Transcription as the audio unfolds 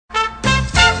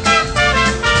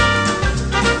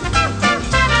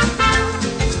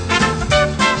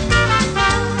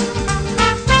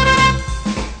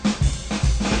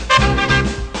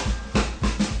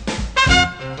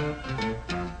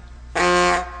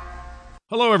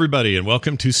Hello, everybody, and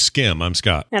welcome to Skim. I'm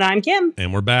Scott. And I'm Kim.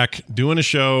 And we're back doing a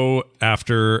show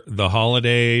after the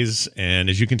holidays. And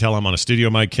as you can tell, I'm on a studio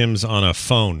mic. Kim's on a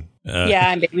phone. Yeah,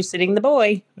 I'm babysitting the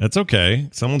boy. That's okay.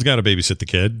 Someone's got to babysit the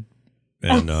kid.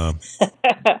 And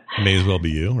may as well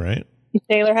be you, right?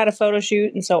 Taylor had a photo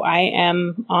shoot, and so I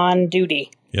am on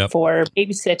duty for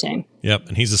babysitting. Yep,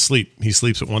 and he's asleep. He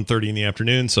sleeps at 1:30 in the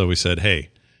afternoon, so we said, hey.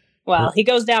 Well, he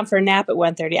goes down for a nap at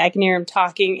 1:30. I can hear him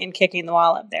talking and kicking the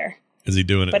wall up there. Is he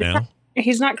doing it now?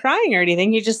 He's not crying or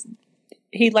anything.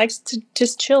 He likes to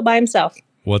just chill by himself.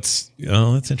 That's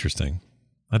interesting.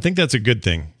 I think that's a good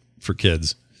thing for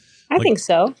kids. I think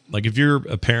so. Like if you're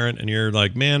a parent and you're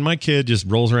like, man, my kid just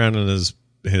rolls around in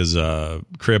his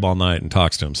crib all night and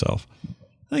talks to himself.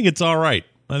 I think it's all right.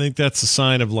 I think that's a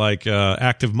sign of like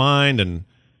active mind and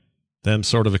them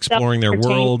sort of exploring their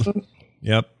world.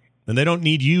 Yep. And they don't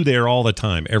need you there all the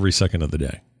time, every second of the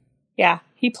day. Yeah.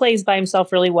 He plays by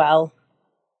himself really well.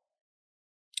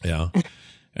 Yeah.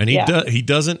 And he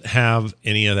doesn't have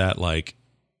any of that, like,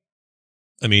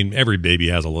 I mean, every baby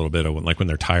has a little bit of, like, when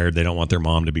they're tired, they don't want their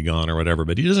mom to be gone or whatever,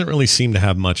 but he doesn't really seem to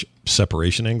have much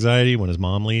separation anxiety when his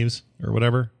mom leaves or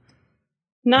whatever.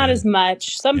 Not as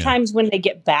much. Sometimes when they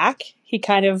get back, he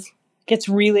kind of gets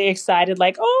really excited,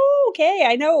 like, oh, okay,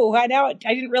 I know. I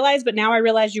didn't realize, but now I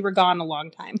realize you were gone a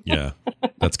long time. Yeah.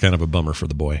 That's kind of a bummer for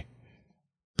the boy.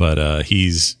 But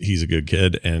he's a good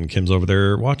kid, and Kim's over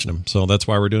there watching him. So that's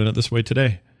why we're doing it this way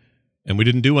today. And we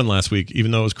didn't do one last week,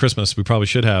 even though it was Christmas. We probably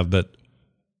should have, but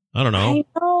I don't know.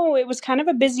 I know. It was kind of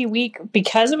a busy week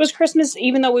because it was Christmas.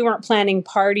 Even though we weren't planning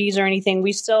parties or anything,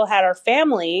 we still had our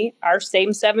family, our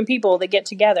same 7 people that get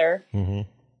together,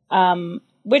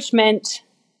 which meant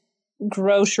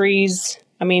groceries.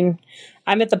 I mean,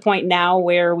 I'm at the point now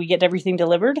where we get everything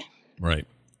delivered. Right.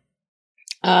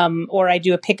 Or I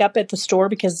do a pickup at the store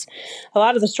because a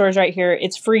lot of the stores right here,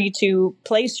 it's free to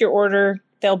place your order.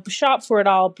 They'll shop for it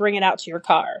all, bring it out to your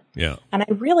car. Yeah. And I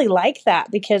really like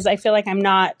that because I feel like I'm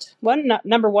not,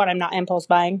 number one, I'm not impulse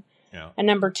buying. Yeah. And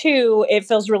number 2, it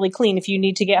feels really clean. If you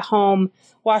need to get home,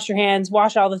 wash your hands,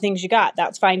 wash all the things you got,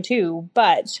 that's fine too.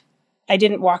 But I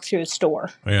didn't walk through a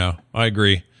store. Yeah, I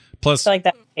agree. Plus,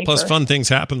 fun things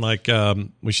happen. Like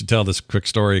we should tell this quick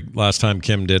story. Last time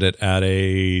Kim did it at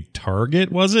a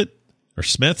Target, was it? Or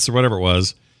Smith's or whatever it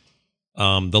was.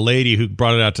 The lady who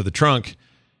brought it out to the trunk,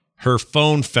 her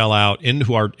phone fell out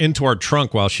into our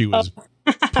trunk while she was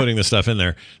putting the stuff in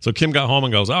there. So Kim got home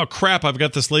and goes, oh, crap, I've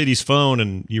got this lady's phone.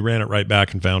 And you ran it right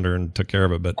back and found her and took care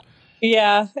of it. But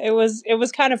yeah, it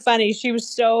was kind of funny. She was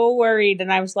so worried.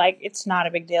 And I was like, it's not a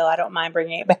big deal. I don't mind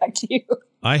bringing it back to you.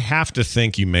 I have to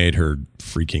think you made her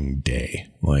freaking day.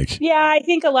 Yeah, I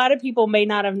think a lot of people may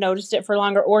not have noticed it for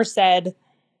longer or said,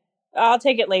 I'll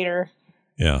take it later.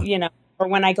 Yeah. Or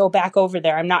when I go back over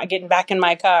there, I'm not getting back in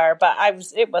my car, but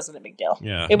it wasn't a big deal.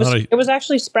 Yeah. It was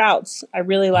actually Sprouts. I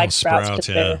really like Sprouts.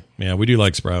 Yeah. Yeah, we do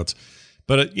like Sprouts.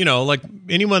 But like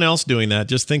anyone else doing that,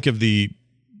 just think of the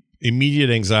immediate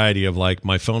anxiety of like,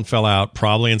 my phone fell out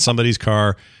probably in somebody's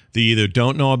car. They either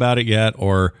don't know about it yet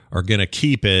or are going to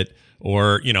keep it.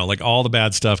 Or, like all the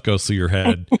bad stuff goes through your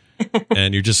head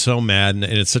and you're just so mad. And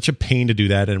it's such a pain to do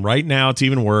that. And right now it's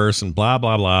even worse and blah,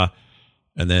 blah, blah.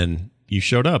 And then you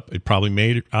showed up. It probably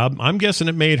made, I'm guessing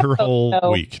it made her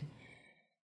whole week.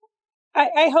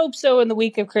 I hope so in the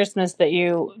week of Christmas that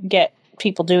you get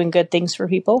people doing good things for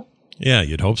people. Yeah,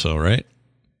 you'd hope so, right?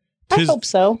 I hope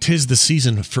so. 'Tis the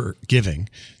season for giving.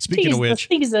 Speaking of which,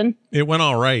 it went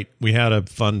all right. We had a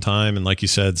fun time. And like you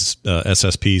said,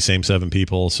 SSP, same 7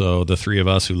 people. So the 3 of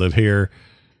us who live here,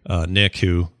 Nick,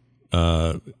 who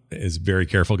is very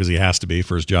careful because he has to be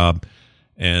for his job,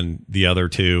 and the other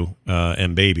 2,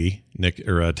 and baby, Nick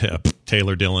or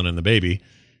Taylor, Dylan, and the baby,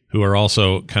 who are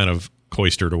also kind of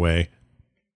cloistered away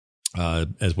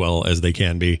as well as they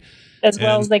can be. As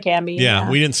well as they can be. Yeah,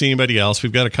 we didn't see anybody else.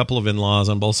 We've got a couple of in-laws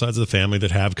on both sides of the family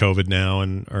that have COVID now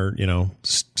and are,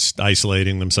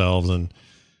 isolating themselves and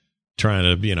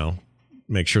trying to,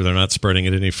 make sure they're not spreading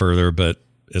it any further. But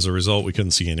as a result, we couldn't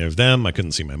see any of them. I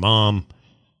couldn't see my mom.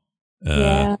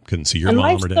 Couldn't see your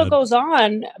mom or dad. Life still goes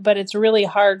on, but it's really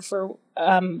hard for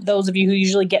those of you who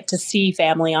usually get to see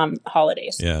family on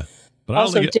holidays. Yeah. But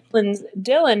also,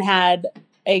 Dylan had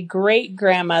a great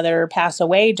grandmother pass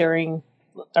away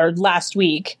last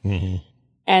week. Mm-hmm.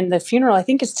 And the funeral, I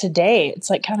think, is today. It's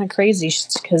like kind of crazy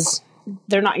because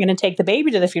they're not going to take the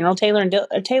baby to the funeral. Taylor and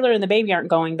the baby aren't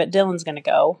going, but Dylan's going to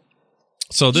go.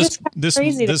 So this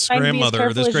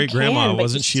grandmother, this great grandma,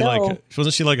 wasn't she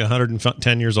like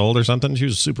 110 years old or something? She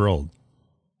was super old.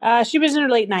 She was in her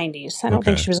late 90s. I don't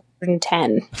think she was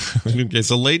 110. Okay,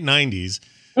 so late 90s,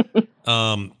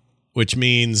 which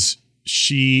means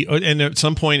and at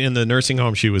some point in the nursing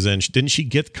home she was in, didn't she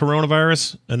get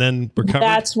coronavirus and then recover?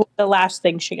 That's the last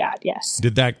thing she got. Yes.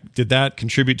 Did that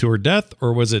contribute to her death,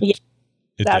 or was it? Yeah,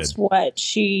 that's what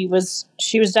she was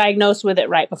diagnosed with it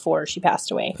right before she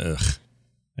passed away. Ugh,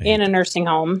 in a nursing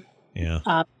home.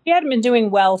 Yeah. She hadn't been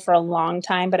doing well for a long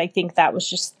time, but I think that was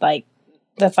just like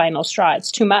the final straw.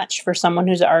 It's too much for someone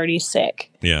who's already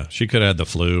sick. Yeah. She could have had the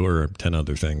flu or 10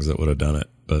 other things that would have done it.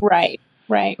 But Right.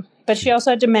 But she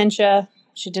also had dementia.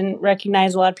 She didn't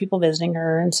recognize a lot of people visiting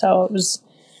her. And so it was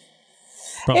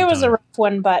a rough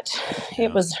one, but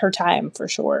it was her time for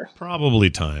sure. Probably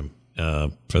time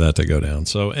for that to go down.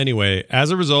 So anyway,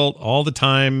 as a result, all the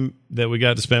time that we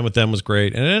got to spend with them was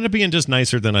great. And it ended up being just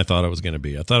nicer than I thought it was going to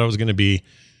be. I thought it was going to be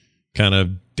kind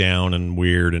of down and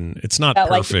weird, and it's not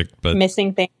perfect, but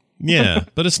missing things. Yeah,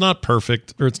 but it's not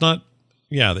perfect, or it's not.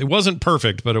 Yeah, it wasn't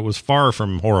perfect, but it was far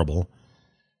from horrible.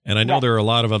 And I know there are a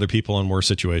lot of other people in worse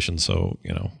situations, so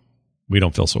we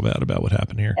don't feel so bad about what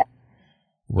happened here. Yeah.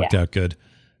 Worked out good.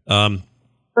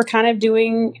 We're kind of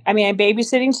doing. I mean, I'm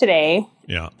babysitting today.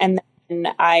 Yeah, and then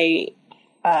I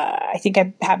think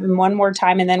I have him one more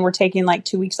time, and then we're taking like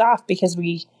 2 weeks off because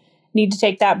we need to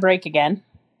take that break again.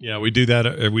 Yeah, we do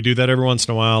that. We do that every once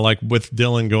in a while. Like with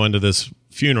Dylan going to this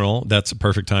funeral, that's a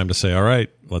perfect time to say, "All right,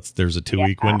 there's a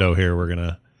 2-week window here. We're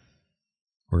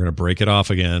gonna break it off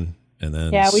again." And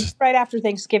then we did right after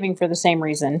Thanksgiving for the same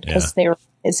reason, because they were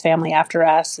his family after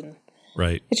us, and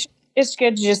it's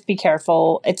good to just be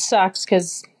careful. It sucks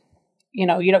because you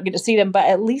don't get to see them, but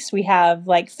at least we have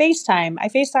like FaceTime. I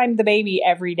FaceTime the baby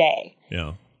every day.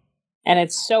 Yeah, and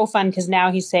it's so fun because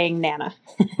now he's saying Nana.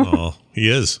 Oh, he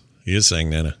is. He is saying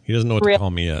Nana. He doesn't know what to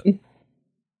call me yet.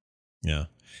 Yeah.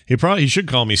 He should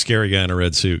call me Scary Guy in a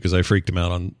Red Suit, because I freaked him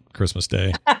out on Christmas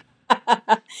Day.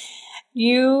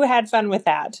 You had fun with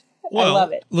that. Well, I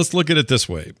love it. Let's look at it this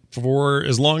way. For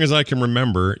as long as I can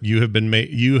remember, you have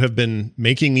been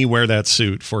making me wear that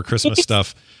suit for Christmas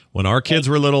stuff when our kids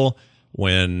were little,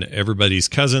 when everybody's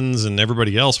cousins and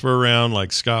everybody else were around.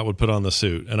 Like Scott would put on the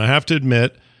suit. And I have to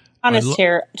admit, honest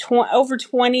here, over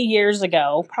 20 years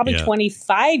ago, probably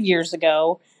 25 years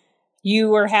ago, you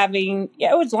were having,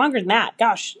 it was longer than that.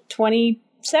 Gosh,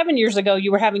 27 years ago,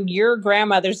 you were having your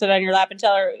grandmother sit on your lap and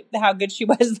tell her how good she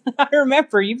was. I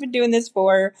remember you've been doing this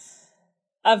for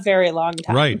a very long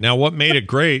time. Right. Now, what made it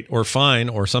great or fine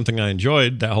or something I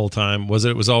enjoyed that whole time was that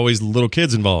it was always little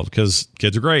kids involved, because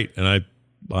kids are great. And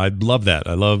I love that.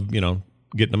 I love,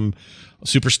 getting them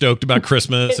super stoked about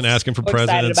Christmas and asking for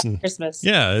presents and Christmas.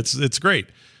 Yeah, it's great.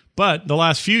 But the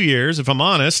last few years, if I'm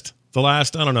honest, the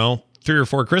last, 3 or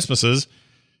 4 Christmases,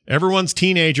 everyone's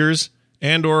teenagers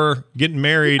and or getting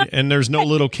married, and there's no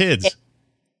little kids.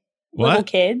 What? Little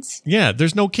kids? Yeah,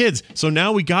 there's no kids. So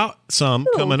now we got some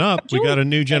coming up. We got a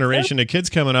new generation of kids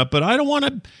coming up, but I don't want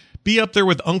to be up there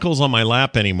with uncles on my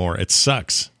lap anymore. It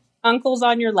sucks. Uncles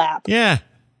on your lap. Yeah.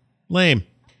 Lame.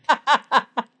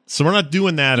 So we're not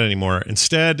doing that anymore.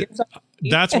 Instead,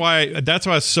 that's why I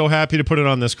was so happy to put it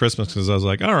on this Christmas, because I was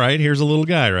like, all right, here's a little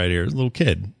guy right here, a little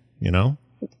kid,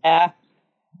 Yeah.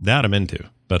 That I'm into,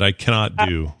 but I cannot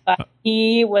do.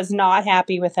 He was not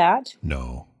happy with that.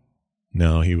 No,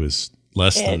 he was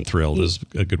less than thrilled is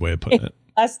a good way of putting it.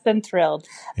 Less than thrilled.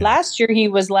 Yeah. Last year, he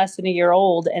was less than a year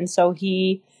old, and so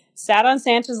he sat on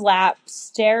Santa's lap,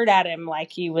 stared at him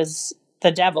like he was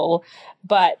the devil,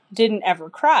 but didn't ever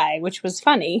cry, which was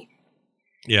funny.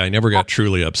 Yeah, I never got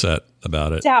truly upset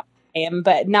about it.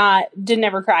 But didn't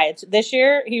ever cry. This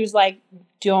year, he was like,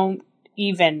 don't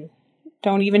even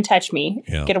touch me.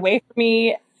 Yeah. Get away from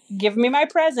me. Give me my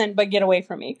present, but get away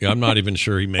from me. Yeah, I'm not even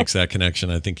sure he makes that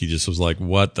connection. I think he just was like,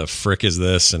 what the frick is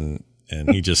this? And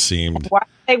he just seemed... Why are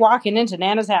they walking into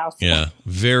Nana's house? Yeah,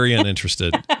 very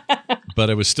uninterested. But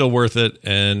it was still worth it.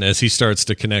 And as he starts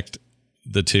to connect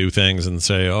the two things and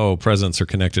say, oh, presents are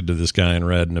connected to this guy in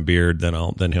red and a beard,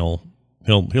 then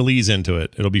he'll ease into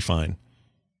it. It'll be fine.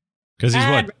 Because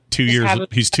he's 2 years?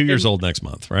 He's 2 years old next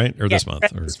month, right? Or this month?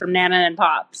 Or from Nana and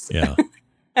Pops. Yeah,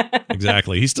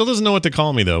 exactly. He still doesn't know what to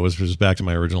call me, though, which was back to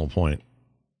my original point.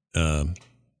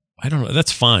 I don't know.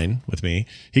 That's fine with me.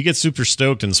 He gets super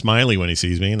stoked and smiley when he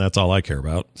sees me, and that's all I care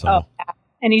about. So. Oh, yeah.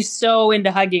 And he's so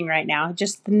into hugging right now.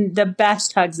 Just the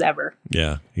best hugs ever.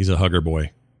 Yeah, he's a hugger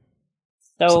boy.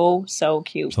 So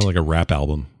cute. Sounds like a rap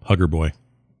album. Hugger boy.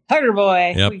 Hugger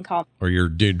boy. Yep. We can call him. Or your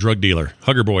drug dealer.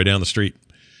 Hugger boy down the street.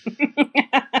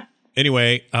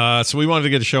 Anyway, so we wanted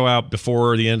to get a show out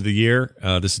before the end of the year.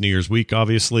 This is New Year's week,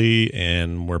 obviously,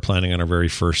 and we're planning on our very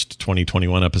first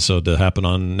 2021 episode to happen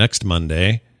on next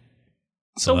Monday.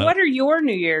 So what are your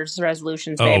New Year's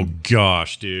resolutions, babe? Oh,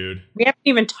 gosh, dude. We haven't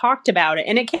even talked about it.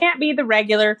 And it can't be the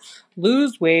regular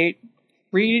lose weight,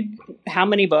 read how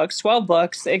many books? 12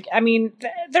 books.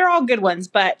 They're all good ones,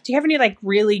 but do you have any like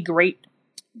really great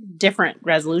different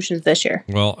resolutions this year?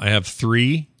 Well, I have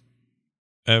 3.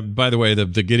 By the way, the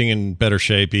getting in better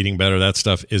shape, eating better, that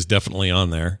stuff is definitely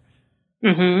on there.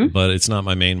 Mm-hmm. But it's not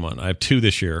my main one. I have 2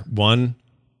 this year. 1,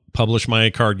 publish my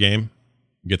card game.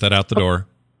 Get that out the door.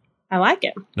 I like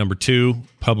it. Number 2,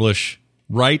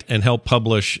 write and help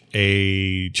publish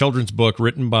a children's book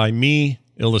written by me,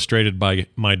 illustrated by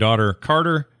my daughter,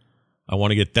 Carter. I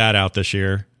want to get that out this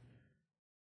year.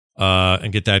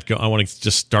 And get that I want to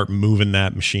just start moving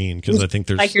that machine because I think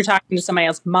there's like you're talking to somebody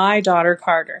else. My daughter,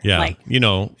 Carter. Yeah, like,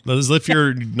 as if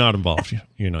you're not involved.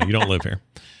 You don't live here.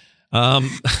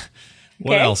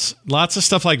 What else? Lots of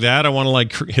stuff like that. I want to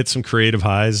like hit some creative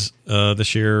highs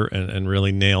this year and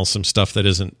really nail some stuff that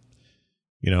isn't,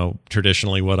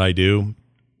 traditionally what I do.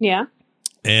 Yeah.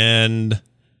 And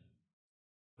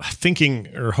thinking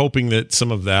or hoping that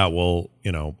some of that will,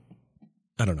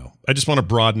 I don't know. I just want to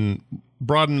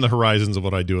broaden the horizons of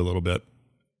what I do a little bit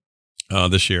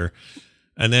this year.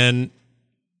 And then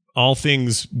all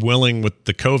things willing with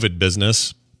the COVID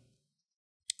business,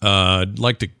 I'd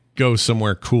like to go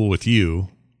somewhere cool with you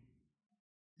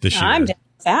this year. I'm down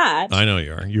with that. I know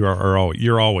you are.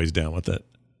 You're always down with it.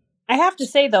 I have to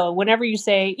say, though, whenever you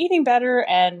say eating better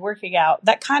and working out,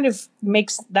 that kind of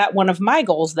makes that one of my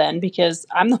goals then, because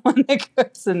I'm the one that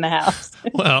cooks in the house.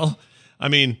 Well,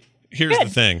 here's the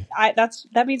thing.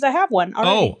 That means I have one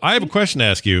already. Oh, I have a question to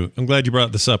ask you. I'm glad you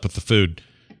brought this up with the food.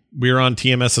 We were on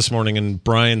TMS this morning, and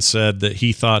Brian said that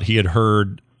he thought he had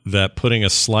heard that putting a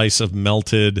slice of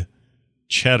melted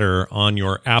cheddar on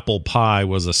your apple pie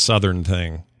was a Southern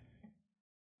thing.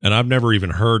 And I've never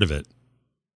even heard of it.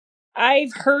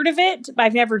 I've heard of it, but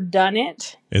I've never done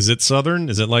it. Is it Southern?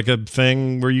 Is it like a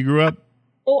thing where you grew up?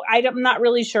 Oh, I'm not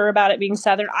really sure about it being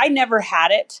Southern. I never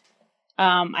had it.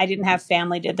 I didn't have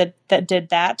family that did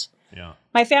that. Yeah.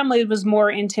 My family was more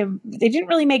into, they didn't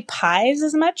really make pies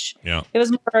as much. Yeah. It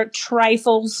was more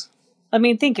trifles. I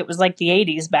think it was like the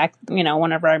 80s back,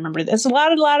 whenever I remember this. A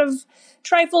lot of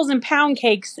trifles and pound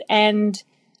cakes and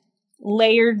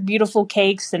layered beautiful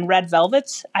cakes and red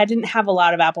velvets. I didn't have a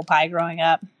lot of apple pie growing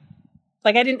up.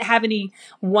 Like, I didn't have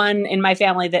anyone in my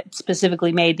family that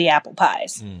specifically made the apple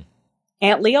pies.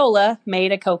 Aunt Leola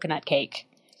made a coconut cake.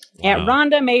 Wow. Aunt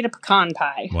Rhonda made a pecan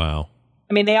pie. Wow.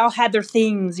 They all had their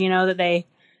things, that they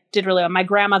did really well. My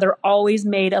grandmother always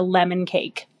made a lemon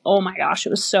cake. Oh my gosh, it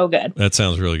was so good. That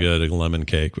sounds really good. A lemon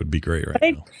cake would be great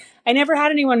now. I never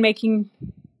had anyone making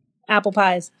apple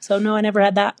pies. So no, I never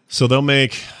had that. So they'll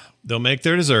make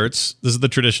their desserts. This is the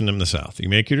tradition in the South. You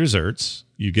make your desserts.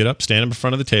 You get up, stand in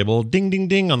front of the table, ding, ding,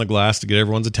 ding on the glass to get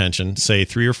everyone's attention, say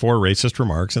 3 or 4 racist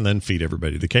remarks, and then feed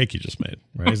everybody the cake you just made.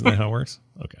 Right? Isn't that how it works?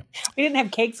 Okay. We didn't have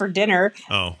cake for dinner.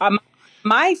 Oh.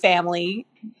 My family,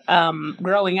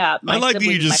 growing up. I like that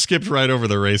you just skipped right over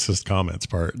the racist comments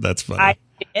part. That's funny. I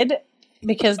did,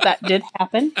 because that did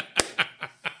happen.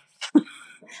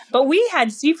 But we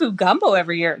had seafood gumbo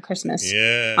every year at Christmas.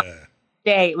 Yeah.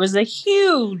 It was a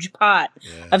huge pot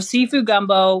of seafood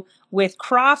gumbo with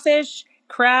crawfish,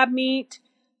 crab meat,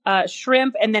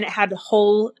 shrimp, and then it had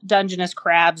whole Dungeness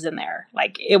crabs in there.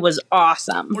 Like, it was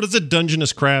awesome. What does a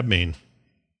Dungeness crab mean?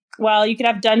 Well, you could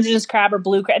have Dungeness crab or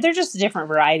blue crab. They're just different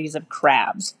varieties of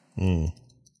crabs. I'm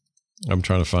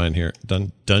trying to find here.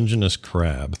 Dungeness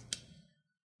crab.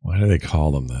 Why do they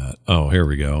call them that? Oh, here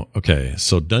we go. Okay,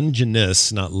 so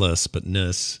Dungeness, not less, but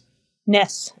ness.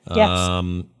 Ness,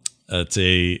 yes.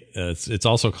 It's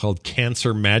also called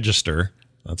Cancer Magister.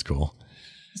 That's cool.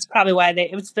 That's probably why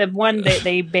it's the one that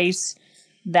they base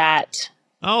that.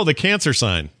 Oh, the cancer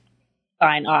sign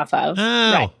off of.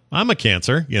 Oh, right. I'm a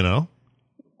Cancer,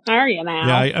 Are you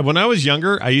now? Yeah. When I was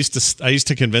younger, I used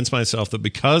to convince myself that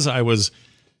because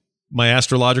my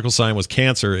astrological sign was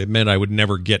Cancer, it meant I would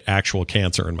never get actual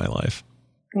cancer in my life.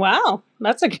 Wow,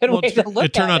 that's a good way to look at it.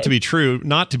 It turned out to be true,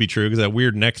 not to be true, because that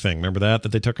weird neck thing. Remember that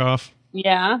they took off?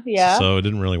 Yeah. So it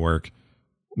didn't really work.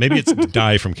 Maybe it's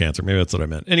die from cancer. Maybe that's what I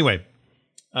meant. Anyway,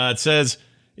 it says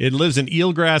it lives in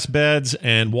eelgrass beds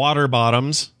and water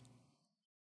bottoms.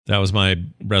 That was my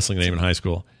wrestling name in high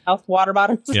school. Water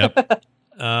bottoms. Yep.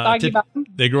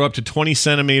 They grow up to 20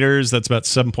 centimeters. That's about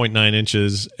 7.9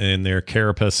 inches in their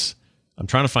carapace. I'm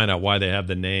trying to find out why they have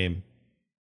the name.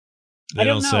 They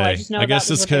don't say. I just know I guess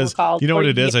it's because, you know what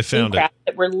it is? I found it.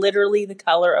 That were literally the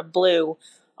color of blue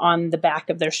on the back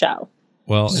of their shell.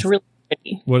 Well, it's really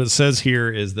pretty. What it says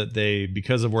here is that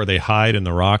because of where they hide in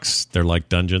the rocks, they're like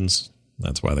dungeons.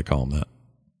 That's why they call them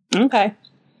that. Okay.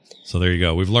 So there you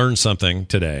go. We've learned something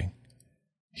today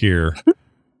here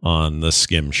on the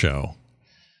Skim Show.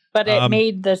 But it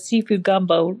made the seafood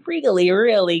gumbo really,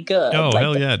 really good. Oh, like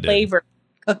hell yeah, it did. Flavor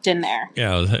cooked in there.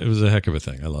 Yeah, it was a heck of a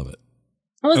thing. I love it.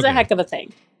 It was a heck of a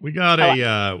thing. We got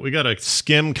a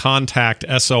skim contact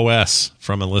SOS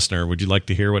from a listener. Would you like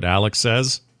to hear what Alex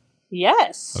says?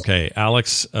 Yes. Okay,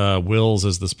 Alex Wills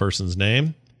is this person's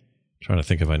name. Trying to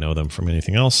think if I know them from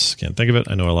anything else. Can't think of it.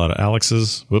 I know a lot of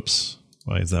Alexes. Whoops.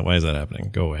 Why is that happening?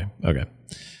 Go away. Okay.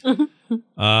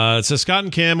 It says, Scott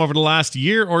and Kim, over the last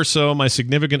year or so, my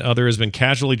significant other has been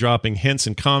casually dropping hints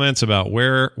and comments about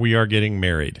where we are getting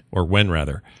married, or when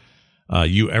rather.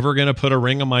 You ever going to put a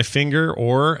ring on my finger,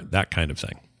 or that kind of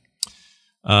thing.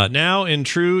 Now, in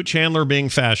true Chandler Bing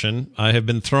fashion, I have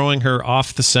been throwing her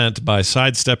off the scent by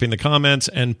sidestepping the comments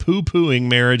and poo-pooing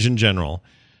marriage in general.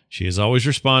 She is always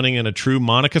responding in a true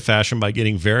Monica fashion by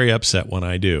getting very upset when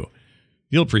I do.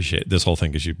 You'll appreciate this whole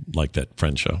thing because you like that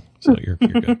Friends show, so you're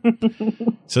good.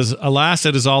 It says, alas,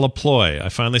 it is all a ploy. I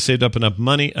finally saved up enough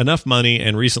money,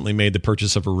 and recently made the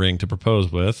purchase of a ring to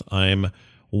propose with. I'm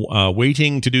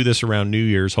waiting to do this around New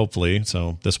Year's, hopefully.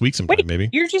 So this week sometime, maybe.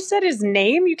 You just said his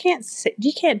name. You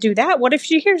can't do that. What if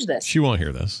she hears this? She won't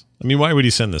hear this. I mean, why would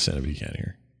he send this in if he can't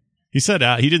hear? He said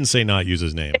he didn't say not use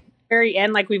his name. At the very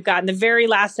end, like we've gotten the very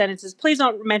last sentences. Please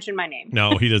don't mention my name.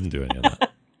 No, he doesn't do any of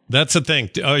that. That's the thing.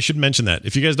 I should mention that.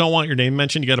 If you guys don't want your name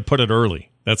mentioned, you got to put it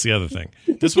early. That's the other thing.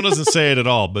 This one doesn't say it at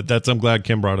all, but I'm glad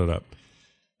Kim brought it up.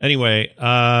 Anyway,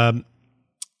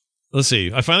 let's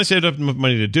see. I finally saved up enough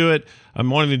money to do it. I'm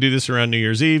wanting to do this around New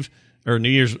Year's Eve or New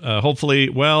Year's, hopefully.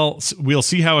 Well, we'll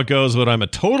see how it goes, but I'm a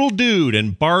total dude,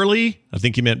 and I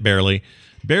think he meant barely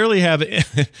have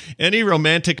any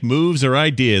romantic moves or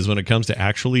ideas when it comes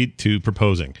to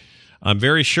proposing. I'm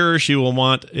very sure she will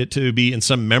want it to be in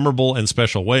some memorable and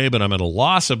special way, but I'm at a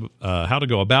loss of how to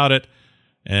go about it,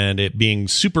 and it being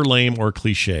super lame or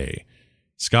cliche.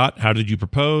 Scott, how did you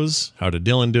propose? How did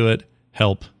Dylan do it?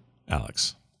 Help,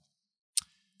 Alex.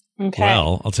 Okay.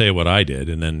 Well, I'll tell you what I did,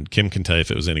 and then Kim can tell you if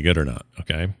it was any good or not.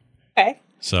 Okay. Okay.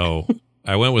 So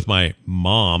I went with my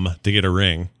mom to get a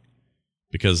ring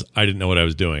because I didn't know what I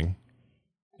was doing.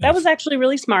 That was actually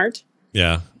really smart.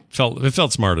 Yeah. It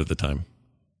felt smart at the time.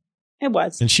 It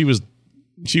was. And she was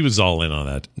all in on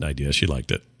that idea. She liked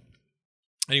it.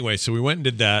 Anyway, so we went and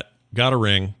did that, got a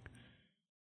ring,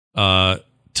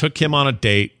 took him on a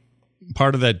date.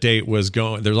 Part of that date was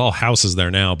there's all houses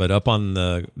there now, but up on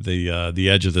the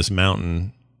edge of this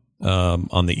mountain,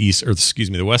 on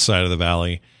the west side of the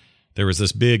valley, there was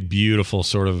this big, beautiful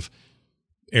sort of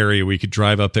area where you could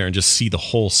drive up there and just see the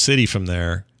whole city from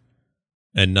there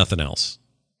and nothing else.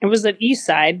 It was the east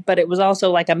side, but it was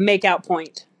also like a make-out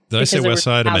point. Did I say west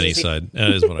side or east side? That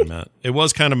is what I meant. It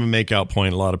was kind of a make-out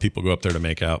point. A lot of people go up there to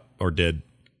make out, or did.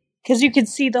 Because you could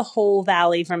see the whole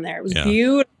valley from there. It was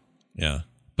beautiful. Yeah.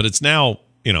 But it's now,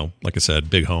 like I said,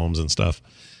 big homes and stuff.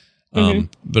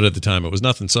 But at the time, it was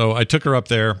nothing. So I took her up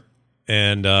there,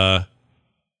 and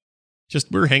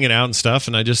we were hanging out and stuff,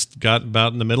 and I just got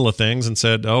about in the middle of things and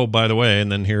said, oh, by the way, and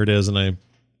then here it is, and I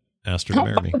asked her to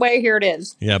marry me. By the way, here it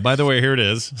is. Yeah, by the way, here it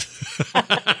is.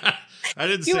 I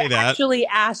didn't say that. You actually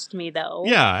asked me, though.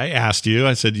 Yeah, I asked you.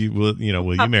 I said, will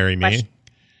you marry me? And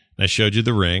I showed you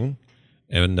the ring,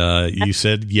 and you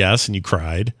said yes, and you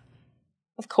cried.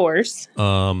 Of course.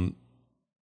 And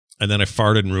then I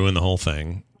farted and ruined the whole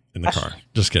thing in the car.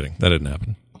 Just kidding. That didn't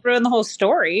happen. Ruined the whole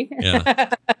story.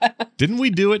 Yeah. Didn't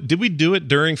we do it? Did we do it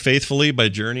during Faithfully by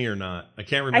Journey or not? I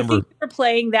can't remember. I think we were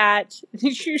playing that.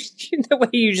 The way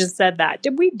you just said that.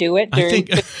 Did we do it during?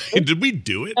 Did we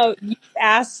do it? Oh, you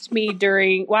asked me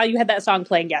while you had that song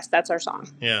playing. Yes, that's our song.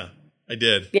 Yeah, I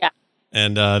did. Yeah.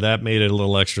 And that made it a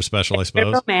little extra special, I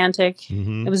suppose. Romantic.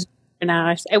 Mm-hmm. It was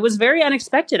nice. It was very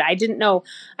unexpected. I didn't know.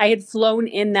 I had flown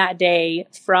in that day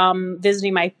from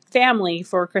visiting my family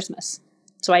for Christmas.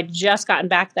 So I'd just gotten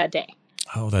back that day.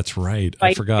 Oh, that's right.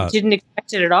 I forgot. I didn't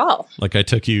expect it at all. Like I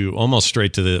took you almost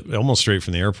straight from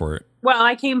the airport. Well,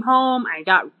 I came home. I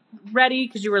got ready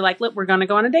because you were like, "Look, we're going to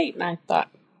go on a date," and I thought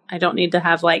I don't need to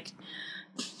have like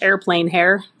airplane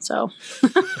hair. So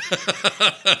it's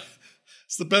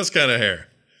the best kind of hair.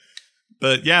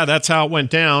 But yeah, that's how it went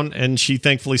down, and she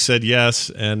thankfully said yes,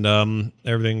 and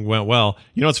everything went well.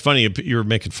 You know, it's funny. You were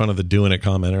making fun of the "doing it"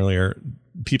 comment earlier.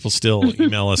 People still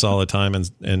email us all the time,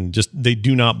 and just they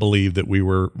do not believe that we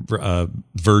were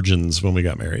virgins when we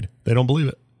got married. They don't believe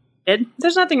it.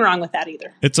 There's nothing wrong with that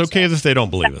either. It's okay if they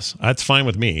don't believe us. That's fine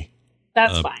with me.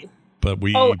 That's fine. But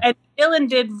and Dylan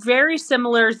did very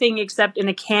similar thing, except in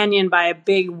a canyon by a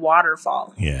big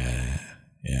waterfall. Yeah.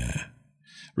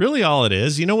 Really, all it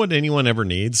is. You know what anyone ever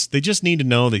needs? They just need to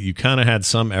know that you kind of had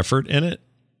some effort in it.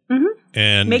 Mm-hmm.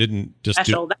 and Make didn't just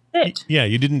special. do That's it. Yeah,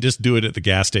 you didn't just do it at the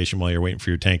gas station while you're waiting for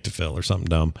your tank to fill or something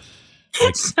dumb.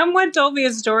 Like, Someone told me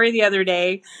a story the other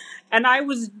day, and I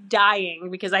was dying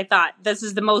because I thought this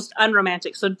is the most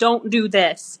unromantic. So don't do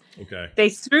this. okay. They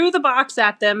threw the box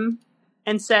at them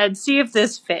and said, "See if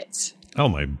this fits." Oh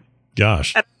my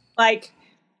gosh. Like,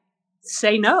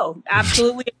 say no.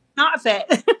 Absolutely not fit.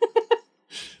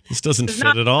 This doesn't Does fit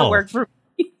not at all. work for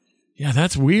me. Yeah,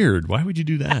 that's weird. Why would you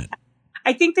do that?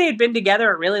 I think they had been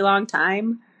together a really long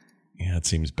time. Yeah, it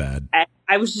seems bad.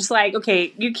 I was just like,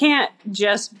 okay, you can't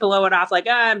just blow it off like,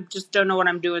 I just don't know what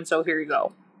I'm doing, so here you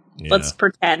go. Yeah. Let's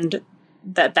pretend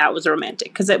that was romantic,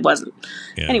 because it wasn't.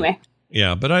 Yeah. Anyway.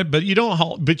 Yeah, but you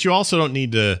don't. But you also don't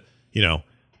need to,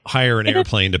 hire an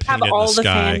airplane to Have paint it in all the the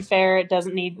sky. fanfare. It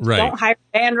doesn't need. Right. Don't hire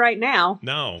a band right now.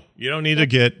 No, you don't need to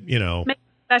get, Make it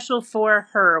special for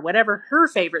her, whatever her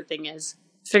favorite thing is.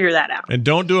 Figure that out. and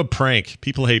don't do a prank.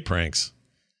 People hate pranks.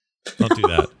 Don't do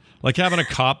that. Like having a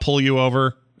cop pull you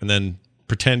over and then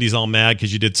pretend he's all mad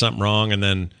because you did something wrong, and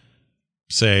then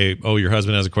say, "Oh, your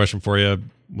husband has a question for you.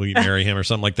 Will you marry him?" or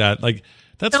something like that. Like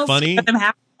that's Don't funny. let them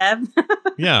have them.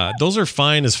 Yeah, those are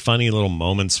fine as funny little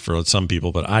moments for some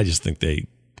people, but I just think they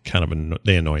kind of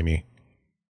they annoy me.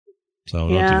 So don't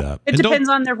do that. It And depends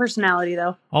on their personality,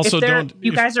 though. Also, if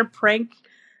you guys are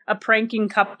a pranking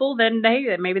couple, then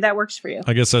hey, maybe that works for you.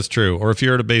 I guess that's true. Or if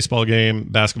you're at a baseball game,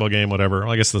 basketball game, whatever.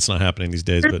 I guess that's not happening these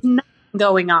days. There's But nothing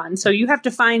going on, so you have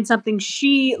to find something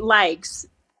she likes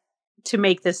to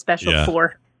make this special for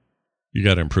her. You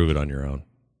got to improve it on your own.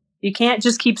 You can't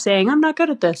just keep saying, "I'm not good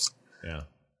at this." Yeah.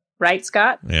 Right,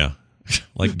 Scott? Yeah.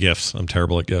 Like gifts. I'm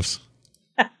terrible at gifts.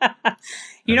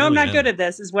 You know, I'm really not good at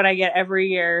this, is what I get every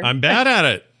year. I'm bad at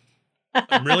it.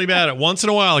 I'm really bad at it. Once in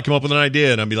a while, I come up with an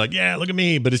idea and I'll be like, yeah, look at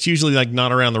me. But it's usually like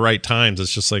not around the right times.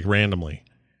 It's just like randomly.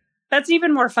 That's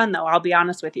even more fun, though. I'll be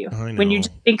honest with you. I know. When you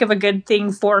just think of a good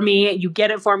thing for me, you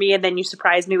get it for me, and then you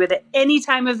surprise me with it any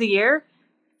time of the year.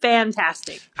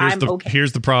 Fantastic.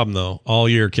 Here's the problem, though. All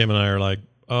year, Kim and I are like,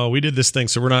 oh, we did this thing,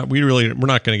 so we're not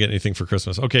going to get anything for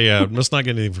Christmas. Okay, yeah, let's not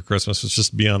get anything for Christmas. Let's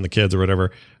just be on the kids or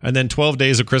whatever. And then 12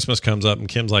 days of Christmas comes up, and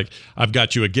Kim's like, I've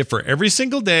got you a gift for every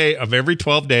single day of every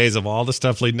 12 days of all the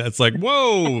stuff leading. It's like,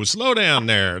 whoa, slow down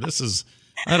there.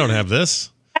 I don't have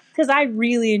this. Because I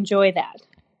really enjoy that.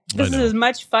 This is as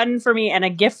much fun for me and a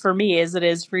gift for me as it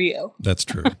is for you. That's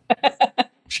true.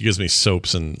 She gives me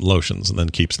soaps and lotions and then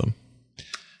keeps them.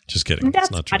 Just kidding.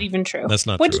 That's not true. Not even true. That's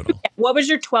not true at all. What was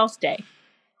your 12th day?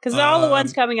 Because all the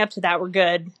ones coming up to that were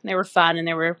good. They were fun, and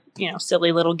they were,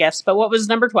 silly little gifts. But what was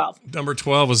number 12? Number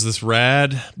 12 was this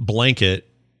rad blanket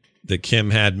that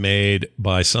Kim had made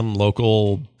by some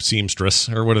local seamstress,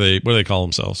 or what do they call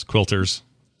themselves? Quilters.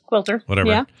 Quilter. Whatever.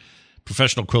 Yeah.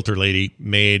 Professional quilter lady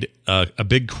made a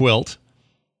big quilt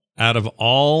out of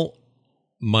all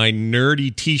my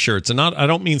nerdy t-shirts. And I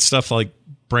don't mean stuff like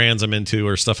brands I'm into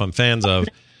or stuff I'm fans of.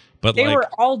 But they were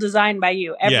all designed by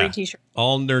you, every t-shirt.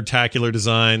 All nerdtacular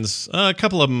designs. A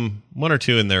couple of them, one or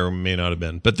two in there may not have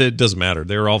been, but it doesn't matter.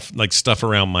 They were all like stuff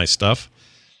around my stuff.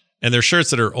 And they're shirts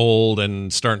that are old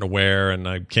and starting to wear, and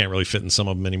I can't really fit in some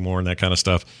of them anymore and that kind of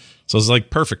stuff. So it's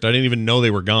like perfect. I didn't even know they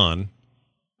were gone.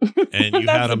 And you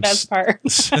had them, best part.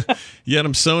 You had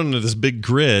them sewn into this big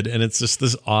grid, and it's just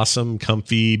this awesome,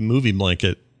 comfy movie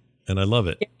blanket, and I love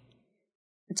it. Yeah.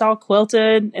 It's all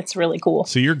quilted. It's really cool.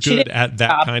 So you're good at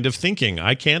that kind of thinking.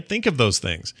 I can't think of those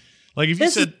things. Like if you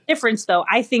said is the difference, though.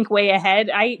 I think way ahead.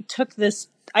 I took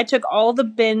all the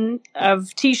bin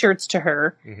of t-shirts to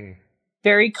her. Mm-hmm.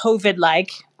 Very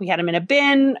COVID-like. We had them in a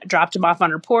bin, dropped them off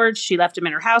on her porch. She left them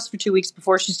in her house for 2 weeks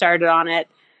before she started on it.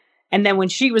 And then when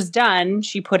she was done,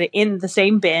 she put it in the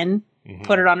same bin,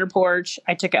 put it on her porch.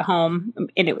 I took it home,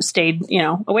 and it stayed,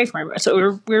 away from everybody.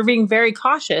 So we were being very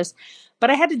cautious. But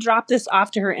I had to drop this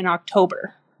off to her in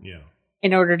October. Yeah.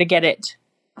 In order to get it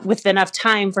with enough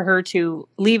time for her to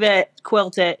leave it,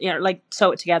 quilt it,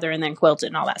 sew it together and then quilt it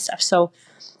and all that stuff. So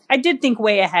I did think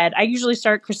way ahead. I usually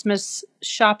start Christmas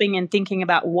shopping and thinking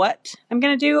about what I'm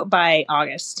going to do by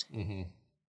August. Mm-hmm.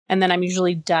 And then I'm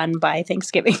usually done by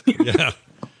Thanksgiving. Yeah.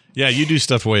 Yeah, you do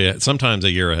stuff sometimes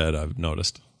a year ahead, I've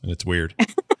noticed. And it's weird.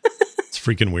 It's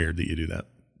freaking weird that you do that.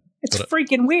 It's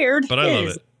freaking weird. But I love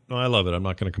it. No, I love it. I'm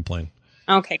not going to complain.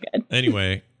 Okay, good.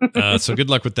 Anyway, so good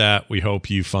luck with that. We hope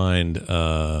you find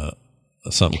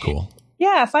something cool.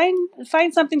 Yeah,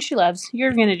 find something she loves.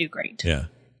 You're going to do great. Yeah.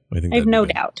 I have no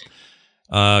doubt.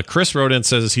 Chris wrote in,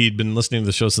 says he'd been listening to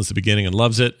the show since the beginning and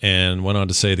loves it, and went on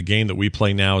to say the game that we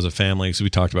play now as a family, because we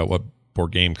talked about what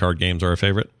card games are our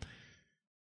favorite.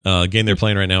 The game they're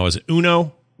playing right now is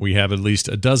Uno. We have at least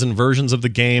a dozen versions of the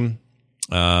game.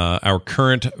 Our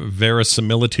current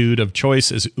verisimilitude of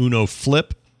choice is Uno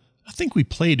Flip. I think we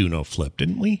played Uno Flip,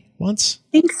 didn't we, once?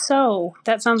 I think so.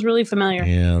 That sounds really familiar.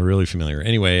 Yeah, really familiar.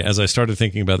 Anyway, as I started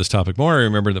thinking about this topic more, I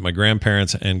remembered that my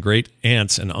grandparents and great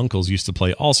aunts and uncles used to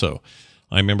play also.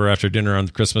 I remember after dinner on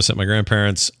Christmas at my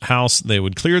grandparents' house, they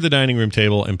would clear the dining room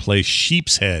table and play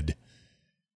Sheep's Head.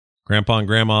 Grandpa and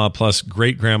Grandma plus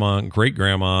great-grandma and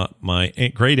great-grandma, my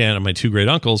great aunt and my two great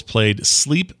uncles played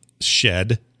Sleep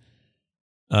Shed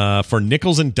for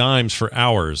nickels and dimes for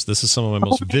hours. This is some of my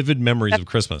most vivid memories of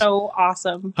Christmas. So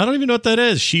awesome. I don't even know what that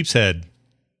is. Sheep's Head.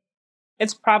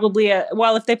 It's probably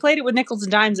if they played it with nickels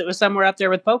and dimes, it was somewhere up there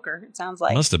with poker. It sounds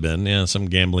like. Must have been, yeah, some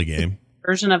gambling game.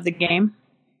 Version of the game.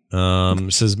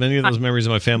 Says many of those memories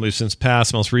of my family have since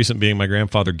passed, most recent being my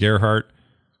grandfather Gerhardt.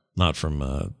 Not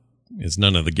from, it's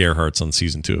none of the Gerhardts on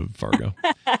season 2 of Fargo.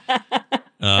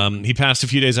 He passed a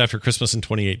few days after Christmas in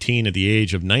 2018 at the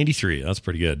age of 93. That's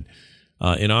pretty good.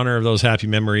 In honor of those happy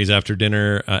memories, after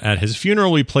dinner at his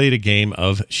funeral, we played a game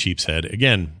of Sheep's Head.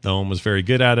 Again, no one was very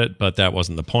good at it, but that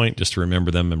wasn't the point, just to remember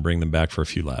them and bring them back for a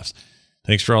few laughs.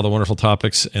 Thanks for all the wonderful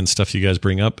topics and stuff you guys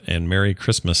bring up, and Merry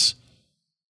Christmas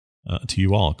to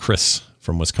you all. Chris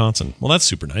from Wisconsin. Well, that's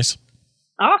super nice.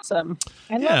 Awesome.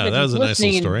 I love that was a nice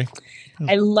little story.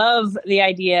 I love the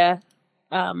idea.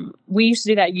 We used to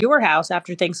do that at your house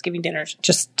after Thanksgiving dinners,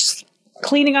 just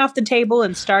cleaning off the table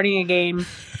and starting a game.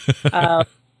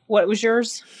 What was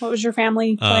yours? What was your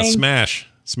family playing?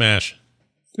 Smash.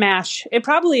 It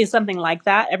probably is something like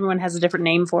that. Everyone has a different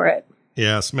name for it.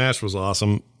 Yeah, Smash was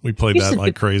awesome. We played that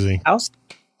like crazy. House.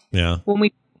 Yeah. When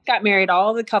we got married,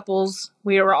 all the couples,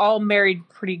 we were all married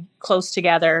pretty close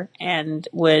together and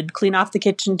would clean off the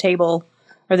kitchen table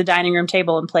or the dining room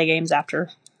table and play games after.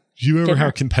 Do you remember dinner.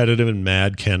 how competitive and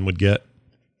mad Ken would get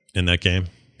in that game?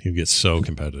 He would get so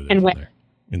competitive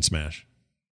in Smash.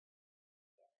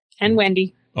 And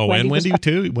Wendy. Oh, and Wendy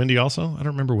too? Wendy also? I don't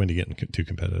remember Wendy getting too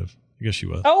competitive. I guess she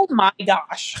was. Oh my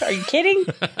gosh. Are you kidding?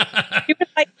 She was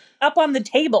like up on the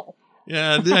table.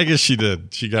 Yeah, I guess she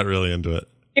did. She got really into it.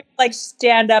 She would like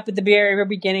stand up at the very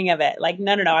beginning of it. Like,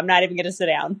 no, I'm not even going to sit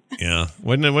down. Yeah.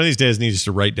 One of these days needs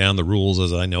to write down the rules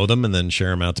as I know them and then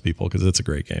share them out to people because it's a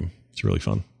great game. It's really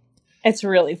fun. It's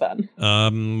really fun.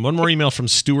 One more email from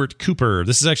Stuart Cooper.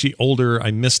 This is actually older.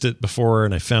 I missed it before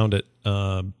and I found it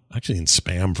actually in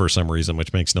spam for some reason,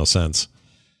 which makes no sense.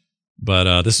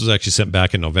 But this was actually sent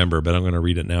back in November, but I'm going to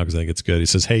read it now because I think it's good. He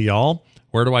says, "Hey, y'all,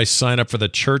 where do I sign up for the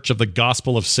Church of the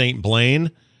Gospel of St. Blaine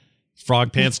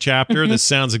Frog Pants chapter? This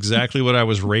sounds exactly what I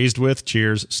was raised with.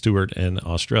 Cheers, Stuart in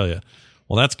Australia."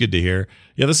 Well, that's good to hear.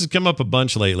 Yeah, this has come up a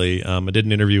bunch lately. I did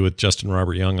an interview with Justin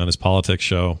Robert Young on his politics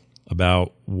show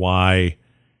about why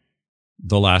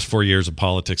the last 4 years of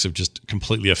politics have just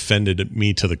completely offended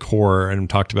me to the core, and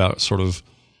talked about sort of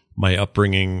my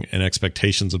upbringing and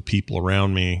expectations of people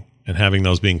around me and having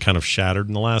those being kind of shattered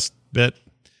in the last bit.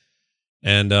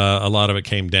 And a lot of it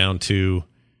came down to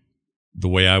the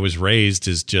way I was raised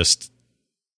is just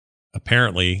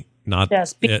apparently not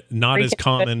as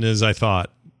common as I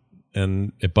thought.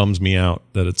 And it bums me out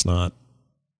that it's not.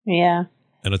 Yeah.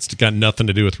 And it's got nothing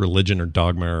to do with religion or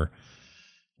dogma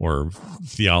or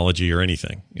theology or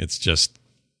anything. It's just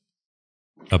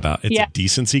about, a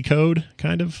decency code,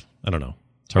 kind of. I don't know.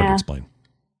 It's hard to explain.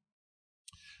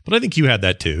 But I think you had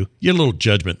that too. You had a little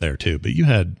judgment there too, but you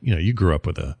had, you grew up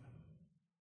with a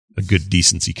good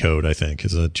decency code, I think,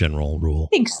 as a general rule.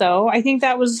 I think so. I think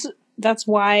that's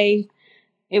why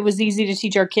it was easy to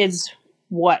teach our kids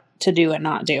what to do and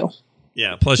not do.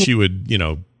 Yeah. Plus you would,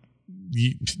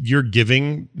 you're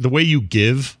giving, the way you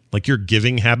give, like your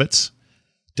giving habits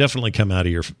definitely come out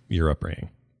of your upbringing.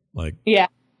 Like, yeah.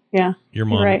 Your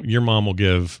mom will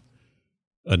give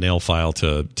a nail file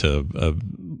to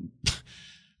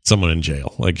someone in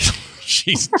jail. Like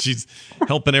she's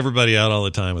helping everybody out all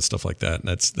the time with stuff like that. And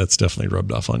that's definitely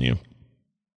rubbed off on you.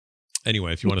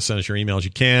 Anyway, if you want to send us your emails,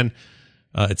 you can.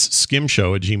 It's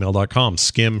skimshow@gmail.com.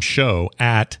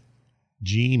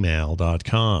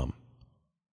 skimshow@gmail.com.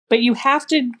 But you have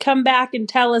to come back and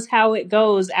tell us how it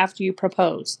goes after you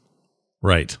propose.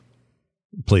 Right.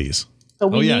 Please. So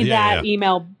we need that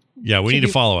email. Yeah, we need to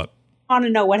follow up. I want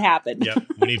to know what happened. Yeah,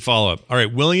 we need follow up. All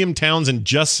right, William Townsend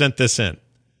just sent this in.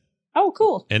 Oh,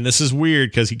 cool. And this is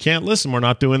weird because he can't listen. We're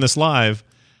not doing this live.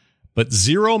 But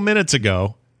 0 minutes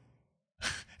ago,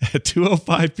 at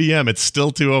 2:05 p.m., it's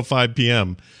still 2:05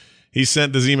 p.m., he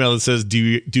sent this email that says, do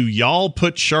y'all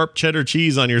put sharp cheddar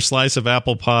cheese on your slice of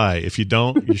apple pie? If you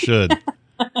don't, you should.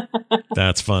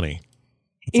 That's funny.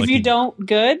 It's if you don't,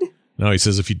 good? No, he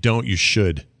says if you don't, you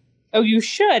should. Oh, you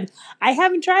should. I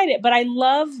haven't tried it, but I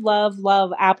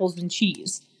love apples and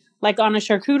cheese. Like on a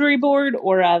charcuterie board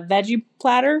or a veggie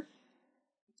platter.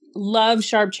 love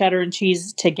sharp cheddar and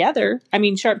cheese together. I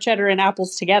mean, sharp cheddar and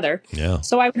apples together. Yeah.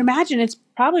 So I would imagine it's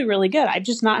probably really good. I've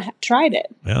just not tried it.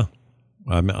 Yeah.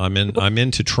 I'm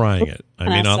into trying it. I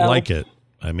may not like it.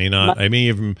 I may not. I may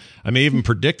even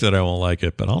predict that I won't like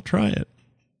it, but I'll try it.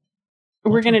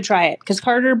 We're going to try it because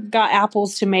Carter got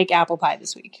apples to make apple pie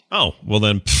this week. Oh, well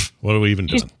then, what are we even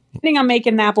doing? She's planning on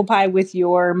making an apple pie with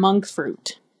your monk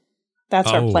fruit.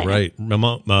 That's our plan. Right.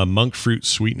 Monk fruit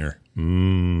sweetener.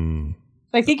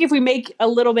 I think if we make a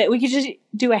little bit, we could just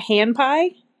do a hand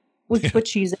pie with put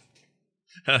cheese in.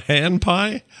 A hand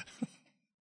pie?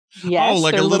 Yes. Oh,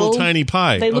 like a little tiny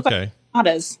pie. They look like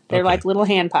panadas. They're like little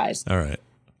hand pies. All right.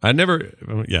 I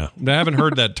haven't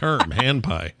heard that term, hand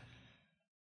pie.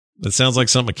 That sounds like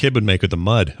something a kid would make with the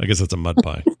mud. I guess that's a mud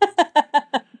pie.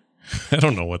 I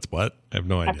don't know what's what. I have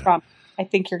no idea. I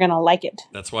think you're going to like it.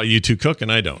 That's why you two cook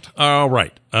and I don't. All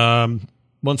right.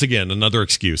 Once again, another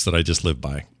excuse that I just live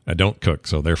by. I don't cook,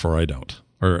 so therefore I don't.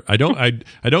 Or I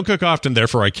don't cook often,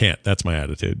 therefore I can't. That's my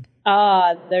attitude.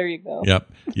 There you go.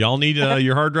 Yep. Y'all need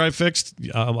your hard drive fixed?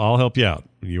 I'll help you out.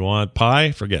 You want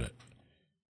pie? Forget it.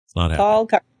 It's not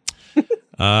happening.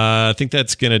 I think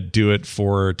that's going to do it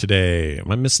for today.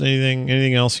 Am I missing anything?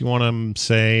 Anything else you want to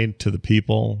say to the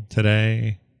people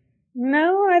today?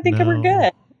 No, I think we're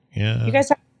good. Yeah. You guys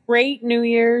have a great New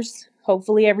Year's.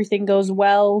 Hopefully everything goes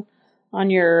well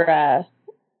on your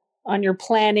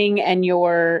planning and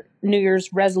your New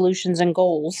Year's resolutions and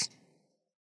goals.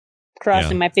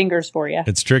 Crossing my fingers for you.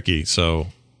 It's tricky, so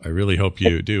I really hope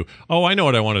you do. Oh, I know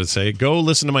what I wanted to say. Go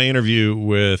listen to my interview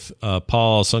with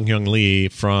Paul Sung-Hyung Lee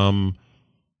from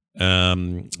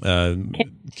Kim's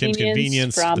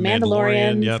Convenience, from The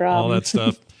Mandalorian, yep, all that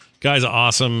stuff. Guy's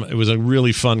awesome. It was a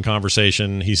really fun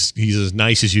conversation. He's as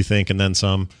nice as you think, and then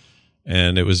some.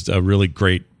 And it was a really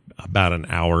great, about an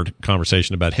hour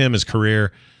conversation about him, his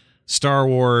career, Star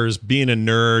Wars, being a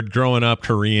nerd, growing up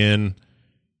Korean,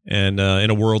 and in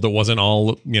a world that wasn't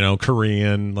all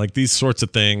Korean, like these sorts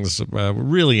of things.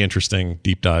 Really interesting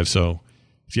deep dive. So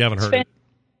if you haven't heard it,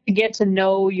 to get to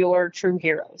know your true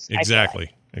heroes.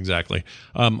 Exactly. I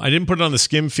didn't put it on the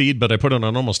Skim feed, but I put it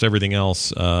on almost everything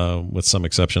else, with some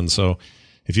exceptions. So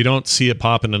if you don't see it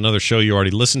pop in another show you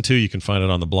already listened to, you can find it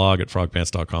on the blog at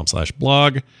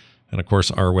frogpants.com/blog. And of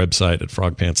course, our website at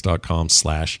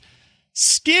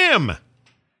frogpants.com/skim.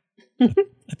 I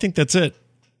think that's it.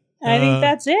 I think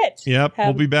that's it. Yep.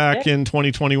 We'll be back in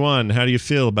 2021. How do you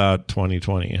feel about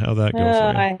 2020? How'd that go for you?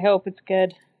 I hope it's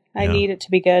good. I need it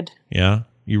to be good. Yeah.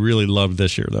 You really loved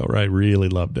this year, though, right? Really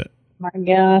loved it. My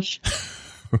gosh.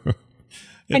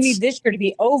 I need this year to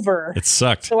be over. It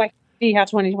sucked. So I can see how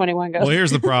 2021 goes. Well,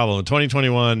 here's the problem.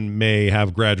 2021 may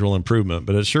have gradual improvement,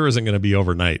 but it sure isn't going to be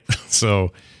overnight.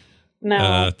 So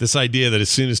this idea that as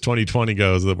soon as 2020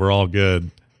 goes that we're all good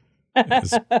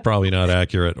is probably not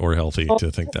accurate or healthy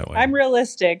to think that way. I'm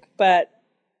realistic, but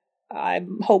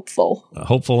I'm hopeful.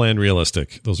 Hopeful and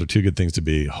realistic. Those are two good things to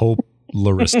be.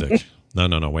 Hope-leristic.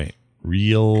 No, wait.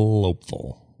 Real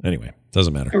hopeful. Anyway,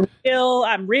 doesn't matter.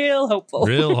 I'm real hopeful.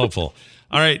 Real hopeful.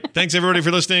 All right. Thanks, everybody,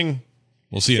 for listening.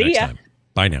 We'll see you next time.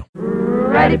 Bye now.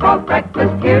 Ready for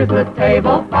breakfast, here's the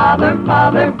table. Father,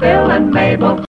 Mother, Bill, and Mabel.